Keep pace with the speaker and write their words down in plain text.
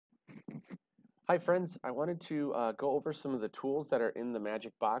Hi friends, I wanted to go over some of the tools that are in the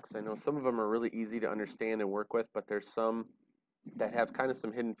Magic Box. I know some of them are really easy to understand and work with, but there's some that have kind of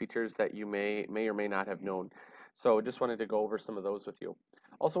some hidden features that you may or may not have known. So just wanted to go over some of those with you.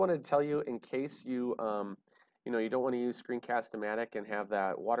 Also wanted to tell you in case you don't want to use Screencast-O-Matic and have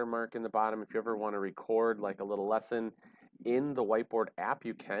that watermark in the bottom, if you ever want to record like a little lesson in the Whiteboard app,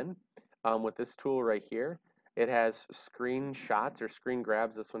 you can with this tool right here. It has screenshots or screen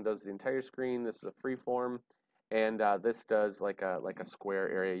grabs. This one does the entire screen. This is a free form, and this does like a square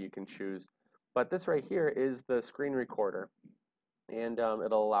area you can choose. But this right here is the screen recorder, and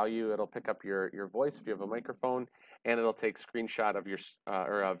it'll pick up your voice if you have a microphone, and it'll take screenshot of your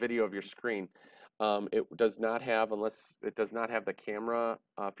or a video of your screen. It does not have, unless it does not have the camera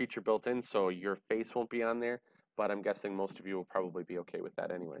feature built in, so your face won't be on there. But I'm guessing most of you will probably be okay with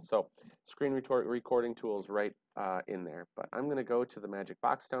that anyway. So screen recording tools right in there. But I'm going to go to the magic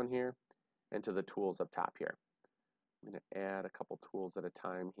box down here and to the tools up top here. I'm going to add a couple tools at a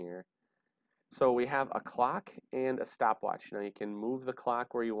time here. So we have a clock and a stopwatch. Now you can move the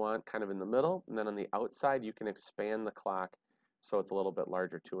clock where you want, kind of in the middle, and then on the outside you can expand the clock so it's a little bit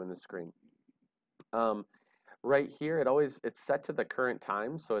larger too in the screen. Um, right here, it's set to the current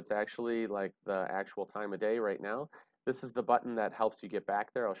time, so it's actually like the actual time of day right now. This is the button that helps you get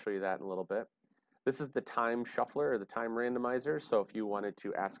back there. I'll show you that in a little bit. This is the time shuffler or the time randomizer. So if you wanted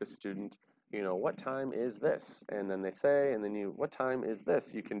to ask a student, what time is this? And then they say, and then what time is this?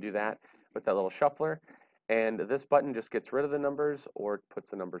 You can do that with that little shuffler. And this button just gets rid of the numbers or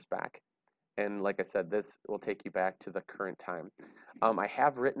puts the numbers back. And like I said, this will take you back to the current time. I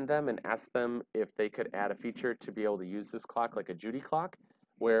have written them and asked them if they could add a feature to be able to use this clock like a Judy clock,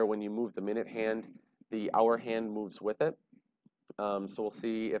 where when you move the minute hand, the hour hand moves with it. So we'll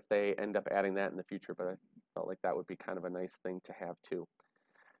see if they end up adding that in the future, but I felt like that would be kind of a nice thing to have too.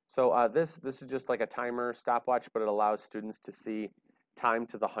 So this is just like a timer stopwatch, but it allows students to see time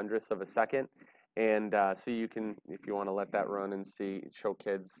to the hundredths of a second. And so you can, if you want to let that run and show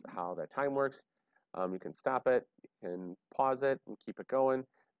kids how that time works, you can stop it, you can pause it and keep it going.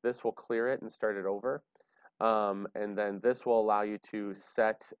 This will clear it and start it over. And then this will allow you to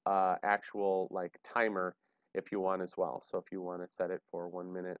set actual like timer if you want as well. So if you want to set it for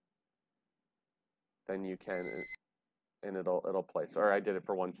 1 minute, then you can, and it'll play. Sorry, I did it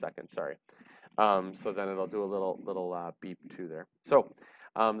for 1 second. Sorry. So then it'll do a little beep too there. So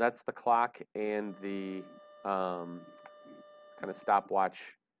that's the clock and the kind of stopwatch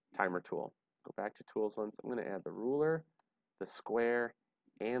timer tool. Go back to tools once. I'm going to add the ruler, the square,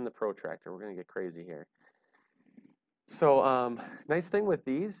 and the protractor. We're going to get crazy here. So nice thing with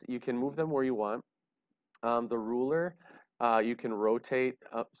these, you can move them where you want. The ruler, you can rotate.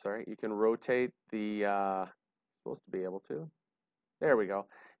 Oh, sorry, you can rotate the. Supposed to be able to. There we go.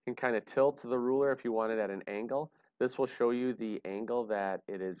 You can kind of tilt the ruler if you want it at an angle. This will show you the angle that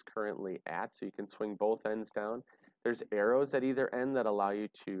it is currently at, so you can swing both ends down. There's arrows at either end that allow you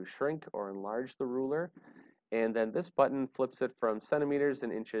to shrink or enlarge the ruler. And then this button flips it from centimeters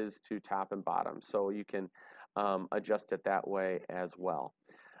and inches to top and bottom. So you can adjust it that way as well.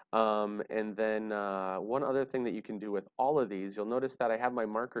 And then one other thing that you can do with all of these, you'll notice that I have my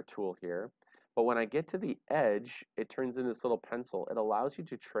marker tool here. But when I get to the edge, it turns into this little pencil. It allows you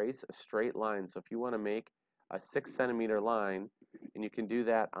to trace a straight line. So if you want to make a 6 centimeter line, and you can do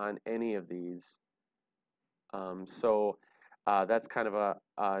that on any of these. That's kind of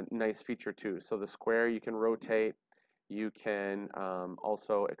a nice feature too. So the square you can rotate. You can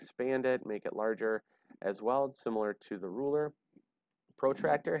also expand it, make it larger as well. It's similar to the ruler.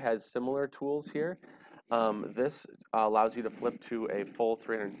 Protractor has similar tools here. This allows you to flip to a full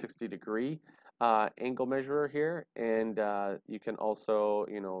 360-degree angle measurer here, and you can also,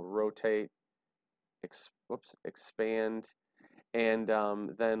 rotate, expand, and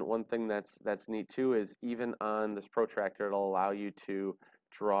then one thing that's neat too is even on this protractor, it'll allow you to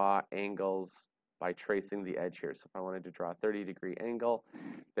draw angles by tracing the edge here. So if I wanted to draw a 30-degree angle,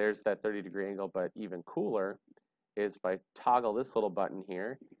 there's that 30-degree angle, but even cooler is if I toggle this little button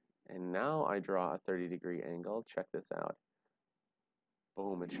here, and now I draw a 30-degree angle. Check this out.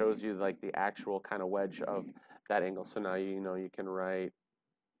 Boom, it shows you like the actual kind of wedge of that angle. So now you can write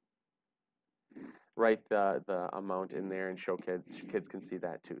the amount in there and show kids. Kids can see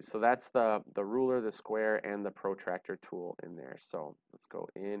that too. So that's the ruler, the square, and the protractor tool in there. So let's go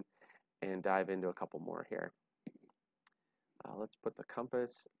in and dive into a couple more here. Let's put the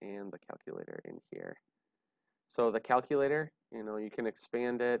compass and the calculator in here. So the calculator, you can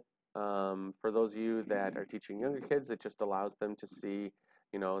expand it. For those of you that are teaching younger kids, it just allows them to see,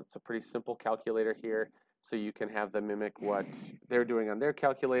 it's a pretty simple calculator here. so you can have them mimic what they're doing on their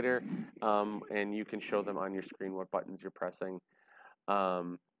calculator, and you can show them on your screen what buttons you're pressing,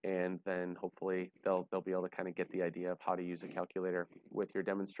 and then hopefully they'll be able to kind of get the idea of how to use a calculator with your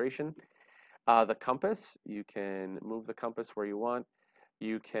demonstration. The compass, you can move the compass where you want.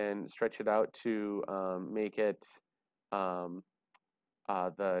 You can stretch it out to make it um,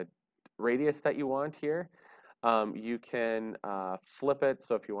 the radius that you want here. You can flip it,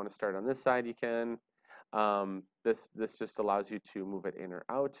 so if you want to start on this side, you can. This just allows you to move it in or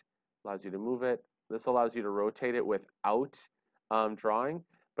out, allows you to move it. This allows you to rotate it without drawing,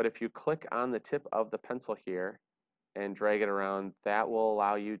 but if you click on the tip of the pencil here and drag it around, that will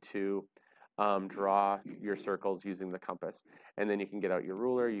allow you to draw your circles using the compass. And then you can get out your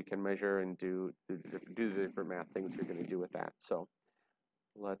ruler, you can measure and do the different math things you're going to do with that. So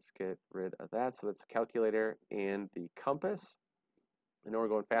let's get rid of that. So that's the calculator and the compass. I know we're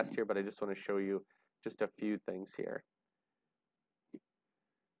going fast here, but I just want to show you just a few things here.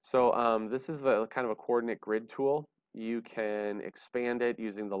 So this is the kind of a coordinate grid tool. You can expand it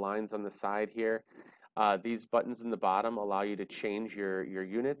using the lines on the side here. These buttons in the bottom allow you to change your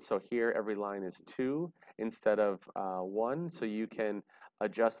units. So here every line is 2 instead of 1. So you can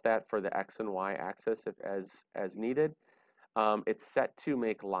adjust that for the X and Y axis if as needed. It's set to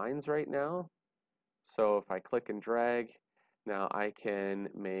make lines right now. So if I click and drag, now I can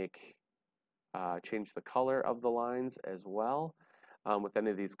make change the color of the lines as well with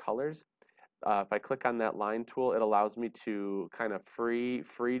any of these colors. If I click on that line tool, it allows me to kind of free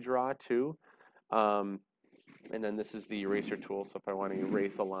draw too. And then this is the eraser tool, so if I want to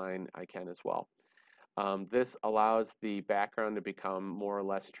erase a line, I can as well. This allows the background to become more or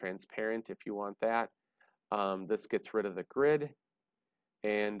less transparent if you want that. This gets rid of the grid,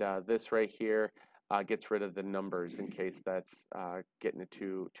 and this right here gets rid of the numbers in case that's getting it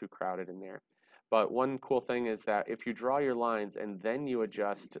too crowded in there. But one cool thing is that if you draw your lines and then you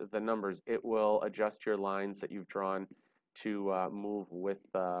adjust the numbers, it will adjust your lines that you've drawn to move with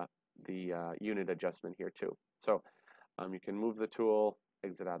the unit adjustment here too. So you can move the tool,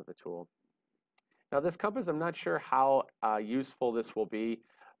 exit out of the tool. Now this compass, I'm not sure how useful this will be,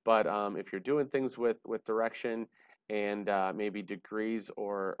 but if you're doing things with direction and maybe degrees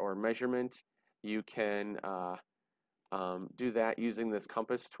or measurement, you can do that using this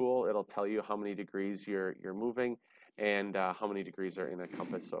compass tool. It'll tell you how many degrees you're moving and how many degrees are in a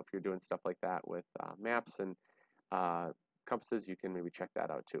compass. So if you're doing stuff like that with maps and compasses, you can maybe check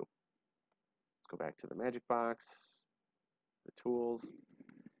that out too. Let's go back to the magic box, the tools,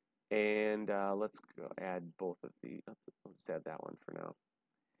 and let's go add both of the. Let's add that one for now.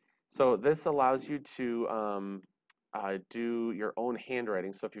 So this allows you to do your own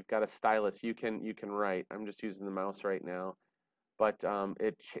handwriting. So if you've got a stylus, you can write. I'm just using the mouse right now, but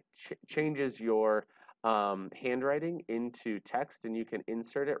it changes your handwriting into text, and you can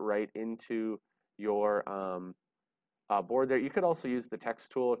insert it right into your board there. You could also use the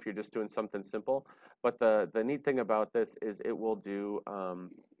text tool if you're just doing something simple. But the neat thing about this is it will do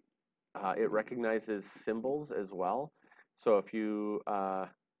it recognizes symbols as well. So if you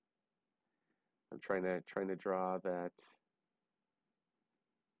I'm trying to draw that.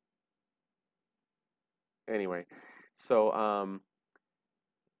 Anyway, so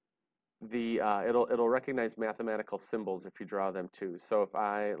it'll recognize mathematical symbols if you draw them too. So if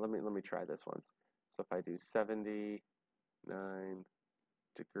I let me try this once. So if I do 79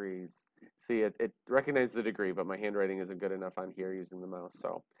 degrees, see it recognizes the degree, but my handwriting isn't good enough on here using the mouse.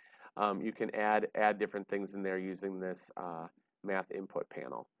 So you can add different things in there using this math input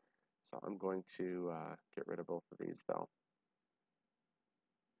panel. So I'm going to get rid of both of these though.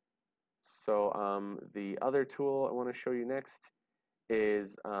 So the other tool I want to show you next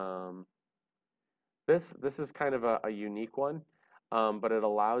is this is kind of a unique one, but it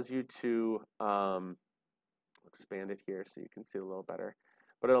allows you to expand it here so you can see a little better.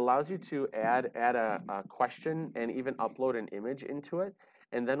 But it allows you to add a question and even upload an image into it.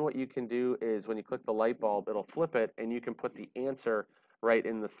 And then what you can do is when you click the light bulb, it'll flip it and you can put the answer right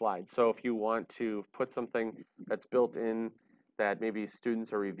in the slide. So if you want to put something that's built in that maybe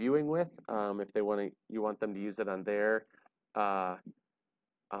students are reviewing with, if they you want them to use it on their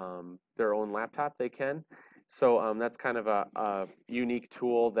own laptop, they can. So that's kind of a unique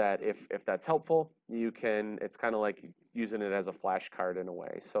tool that if that's helpful, you can, it's kind of like using it as a flashcard in a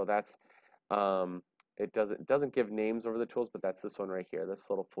way. So that's, it doesn't give names over the tools, but that's this one right here, this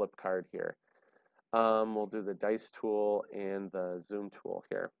little flip card here. We'll do the dice tool and the zoom tool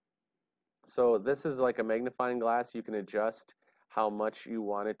here. So this is like a magnifying glass. You can adjust how much you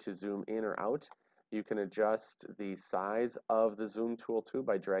want it to zoom in or out. You can adjust the size of the zoom tool too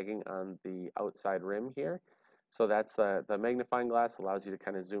by dragging on the outside rim here. So that's the magnifying glass, allows you to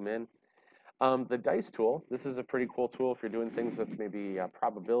kind of zoom in. The dice tool, this is a pretty cool tool if you're doing things with maybe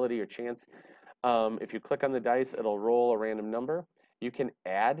probability or chance. If you click on the dice, it'll roll a random number. You can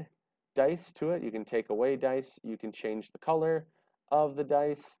add dice to it. You can take away dice. You can change the color of the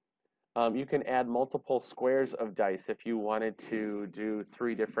dice. You can add multiple squares of dice if you wanted to do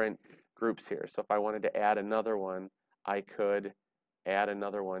 3 different groups here. So if I wanted to add another one, I could add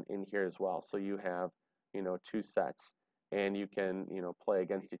another one in here as well. So you have, 2 sets, and you can, play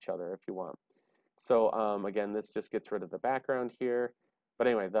against each other if you want. So again, this just gets rid of the background here. But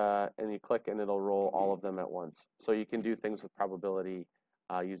anyway, and you click and it'll roll all of them at once. So you can do things with probability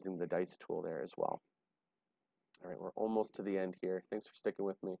using the dice tool there as well. All right, we're almost to the end here. Thanks for sticking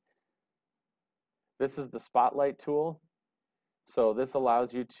with me. This is the spotlight tool. So this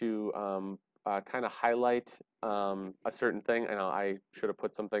allows you to kind of highlight a certain thing. I know I should have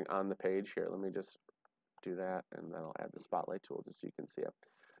put something on the page here. Let me just do that, and then I'll add the spotlight tool just so you can see it.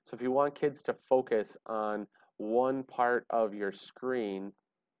 So if you want kids to focus on one part of your screen,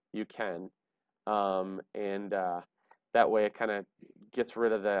 you can, and that way it kind of gets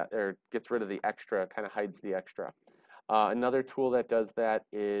rid of the extra, kind of hides the extra. Another tool that does that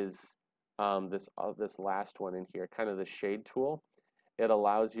is this last one in here, kind of the shade tool. It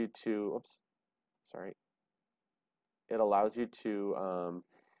allows you to, oops, sorry. It allows you to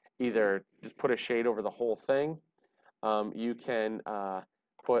either just put a shade over the whole thing. You can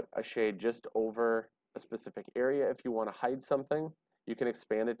put a shade just over a specific area if you want to hide something. You can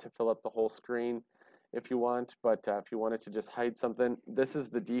expand it to fill up the whole screen if you want, but if you wanted to just hide something, this is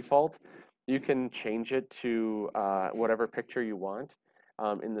the default. You can change it to whatever picture you want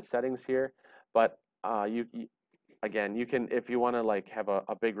in the settings here, but again, you can, if you want to like have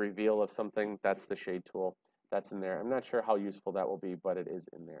a big reveal of something, that's the shade tool that's in there. I'm not sure how useful that will be, but it is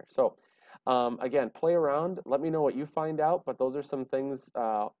in there. So again, play around. Let me know what you find out, but those are some things,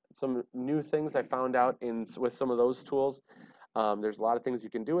 some new things I found out with some of those tools. There's a lot of things you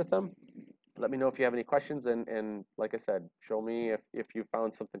can do with them. Let me know if you have any questions, and like I said, show me if you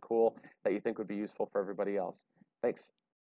found something cool that you think would be useful for everybody else. Thanks.